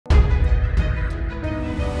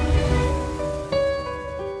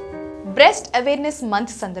Breast awareness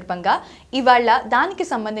month సందర్భంగా ఇవాళ దానికి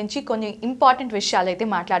సంబంధించి కొన్ని ఇంపార్టెంట్ విషయాలు అయితే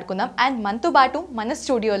మాట్లాడుకుందాం. అండ్ మనతో పాటు మన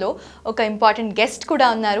స్టూడియోలో ఒక ఇంపార్టెంట్ గెస్ట్ కూడా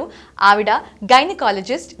ఉన్నారు. ఆవిడ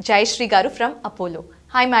గైనకాలజిస్ట్ జయశ్రీ గారు ఫ్రమ్ అపోలో.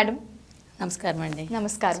 Hi madam. నమస్కారం అండి.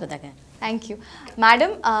 నమస్కారం. Thank you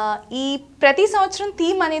madam. ఈ ప్రతి సంవత్సరం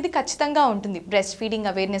థీమ్ అనేది ఖచ్చితంగా ఉంటుంది బ్రెస్ట్ ఫీడింగ్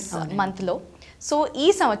అవేర్నెస్ మంత్లో. సో ఈ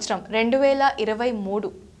సంవత్సరం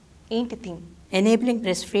 2023 ఏంటి theme? Enabling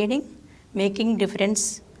breast feeding, making difference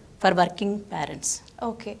for working parents.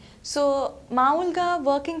 Okay. So మామూలుగా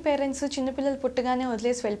వర్కింగ్ పేరెంట్స్ చిన్నపిల్లలు పుట్టగానే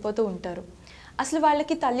వదిలేసి వెళ్ళిపోతూ ఉంటారు. అసలు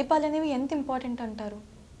వాళ్ళకి తల్లిపాలు అనేవి ఎంత ఇంపార్టెంట్ అంటారు?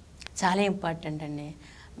 చాలా ఇంపార్టెంట్ అండి.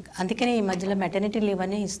 అందుకని ఈ మధ్యలో మెటర్నిటీ లీవ్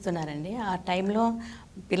అని ఇస్తున్నారండి. ఆ టైంలో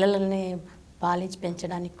పిల్లలని పాలించి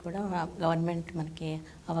పెంచడానికి కూడా గవర్నమెంట్ మనకి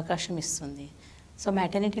అవకాశం ఇస్తుంది. So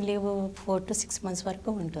maternity leave 4 to 6 months వరకు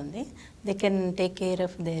ఉంటుంది. They can take care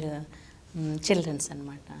of their children's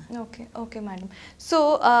అనమాట. Okay okay madam. So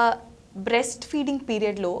breast feeding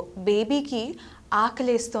పీరియడ్లో బేబీకి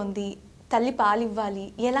ఆకలేస్తోంది, తల్లి పాలు ఇవ్వాలి,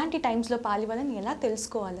 ఎలాంటి టైమ్స్లో పాలు ఇవ్వాలని ఎలా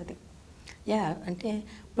తెలుసుకోవాలి అది? అంటే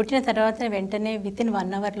పుట్టిన తర్వాత వెంటనే వితిన్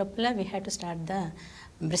 1 hour లోపల we have to start the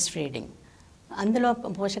breast feeding. అందులో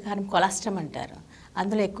పోషకాహారం కొలాస్ట్రమ్ అంటారు.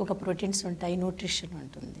 అందులో ఎక్కువగా ప్రోటీన్స్ ఉంటాయి, న్యూట్రిషన్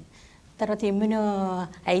ఉంటుంది. తర్వాత ఇమ్యూనో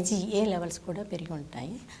IgA లెవెల్స్ కూడా పెరిగి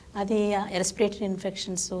ఉంటాయి. అది రెస్పిరేటరీ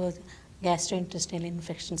ఇన్ఫెక్షన్స్, గ్యాస్ట్రోఇంటెస్టైనల్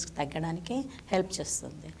ఇన్ఫెక్షన్స్కి తగ్గడానికి హెల్ప్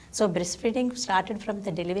చేస్తుంది. So breast feeding started from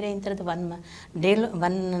the delivery అయిన తర్వాత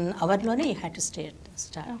 1 hourలోనే you have to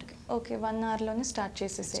start. Okay, 1 hourలోనే start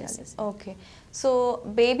చేసేసేయాలి. Okay. So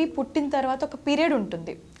baby పుట్టిన తర్వాత ఒక పీరియడ్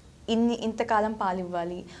ఉంటుంది, ఇంతకాలం పాలు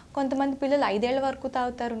ఇవ్వాలి. కొంతమంది పిల్లలు 5 ఏళ్ల వరకు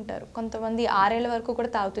తాగుతారు ఉంటారు, కొంతమంది 6 ఏళ్ల వరకు కూడా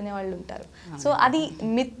తాగుతునే వాళ్ళు ఉంటారు. సో అది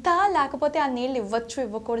మిత్తా లేకపోతే ఆ నీళ్ళు ఇవ్వచ్చు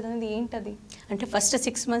ఇవ్వకూడదు అనేది ఏంటది? అంటే ఫస్ట్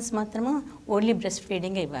 6 months మాత్రము ఓన్లీ బ్రెస్ట్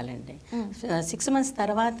ఫీడింగ్ ఇవ్వాలండి. 6 months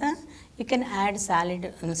తర్వాత you can add solid,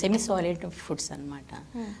 semi solid foods అనమాట.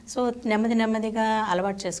 సో నెమ్మదిగా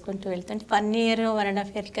అలవాటు చేసుకుంటూ వెళ్తుంటే 1 year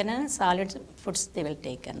 1.5 year కన్నా solid foods they will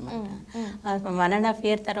take అనమాట. 1.5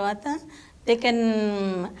 year తర్వాత they can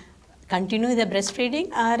continue the breastfeeding,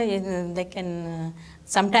 or they can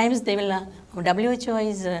sometimes they will WHO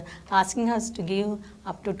is asking us to give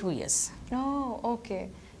up to 2 years. Okay,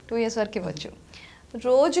 2 years వరకు ఇవ్వచ్చు.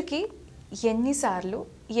 రోజుకి ఎన్నిసార్లు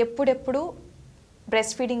ఎప్పుడెప్పుడు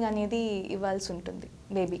బ్రెస్ట్ ఫీడింగ్ అనేది ఇవ్వాల్సి ఉంటుంది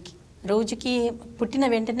బేబీకి? రోజుకి పుట్టిన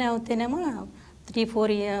వెంటనే అవుతేనేమో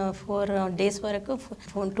 3-4 days వరకు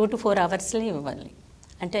 2 to 4 hours ఇవ్వాలి.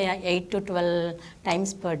 అంటే 8 to 12 times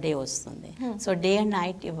per day వస్తుంది. సో డే అండ్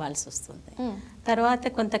నైట్ ఇవ్వాల్సి వస్తుంది. తర్వాత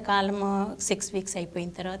కొంతకాలము 6 weeks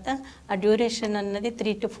అయిపోయిన తర్వాత ఆ డ్యూరేషన్ అన్నది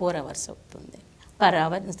 3 to 4 hours అవుతుంది. Per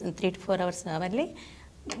hour 3 to 4 hours hourly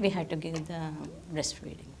we have to give the breast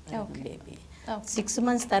feeding baby. 6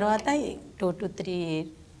 months తర్వాత 2 to 3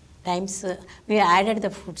 times we added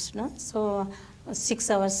the ఫుడ్స్ను. So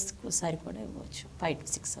 6 hours సరిపడా ఇవ్వచ్చు, 5 to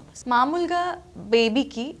 6 hours. మామూలుగా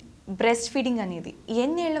బేబీకి బ్రెస్ట్ ఫీడింగ్ అనేది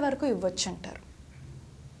ఎన్ని ఏళ్ల వరకు ఇవ్వచ్చు అంటారు?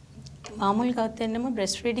 మామూలుగా అవుతేనేమో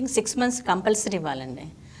బ్రెస్ట్ ఫీడింగ్ 6 months కంపల్సరీ ఇవ్వాలండి.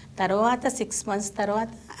 తర్వాత 6 months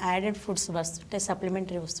తర్వాత యాడెడ్ ఫుడ్స్ వస్తుంటాయి,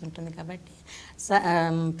 సప్లిమెంటరీ వస్తుంటుంది కాబట్టి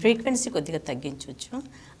ఫ్రీక్వెన్సీ కొద్దిగా తగ్గించవచ్చు.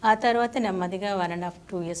 ఆ తర్వాత నెమ్మదిగా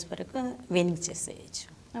 1.5-2 years వరకు వీనింగ్ చేసేయచ్చు.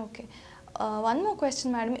 ఓకే. 1 more question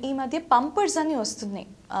madam. ఈ మధ్య పంపర్స్ అని వస్తున్నాయి.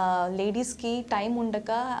 లేడీస్కి టైం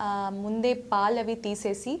ఉండక ముందే పాలు అవి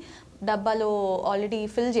తీసేసి డబ్బాలో ఆల్రెడీ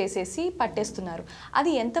ఫిల్ చేసేసి పట్టేస్తున్నారు.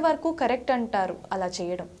 అది ఎంతవరకు కరెక్ట్ అంటారు అలా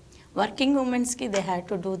చేయడం? Working ఉమెన్స్కి they have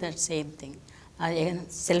to do that same thing,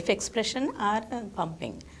 self expression are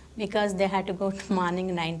pumping, because they had to go to morning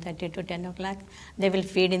 9:30 to 10 o'clock. They will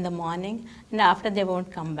feed in the morning and after they won't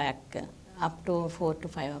come back up to 4 to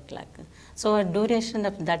 5 o'clock. So duration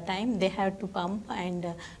of that time they have to pump and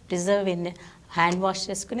preserve in hand wash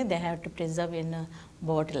చేసుకుని they have to preserve in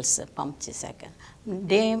bottles pump చేశాక.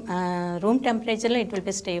 Day room టెంపరేచర్లో it will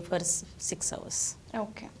be stay for 6 hours.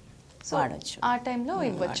 Okay. So వాడచ్చు, ఆ టైంలో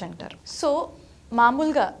ఇవ్వచ్చు అంటారు. So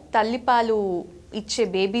మామూలుగా తల్లిపాలు ఇచ్చే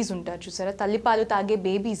బేబీస్ ఉంటారు చూసారా, తల్లిపాలు తాగే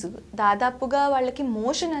బేబీస్ దాదాపుగా వాళ్ళకి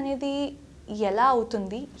మోషన్ అనేది ఎలా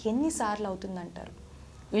అవుతుంది, ఎన్నిసార్లు అవుతుంది అంటారు?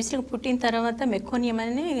 యూజువల్గా పుట్టిన తర్వాత మెకోనియం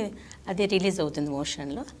అని అది రిలీజ్ అవుతుంది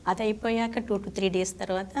మోషన్లో. అది అయిపోయాక 2 to 3 days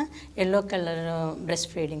తర్వాత ఎల్లో కలర్ బ్రెస్ట్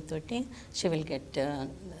ఫీడింగ్ తోటి she will get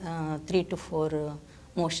 3 to 4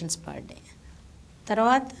 motions per day.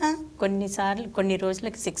 తర్వాత కొన్ని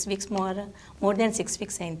రోజులకి 6 weeks మోర్ దెన్ 6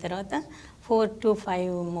 weeks అయిన తర్వాత 4 to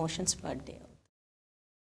 5 motions per day.